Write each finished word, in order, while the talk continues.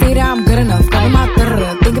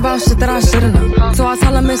shit that I shouldn't know. So I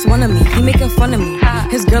tell him it's one of me. He making fun of me.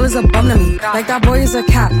 His girl is a bum to me. Like that boy is a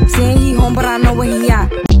cat. Saying he home, but I know where he at.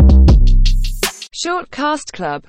 Short Cast Club.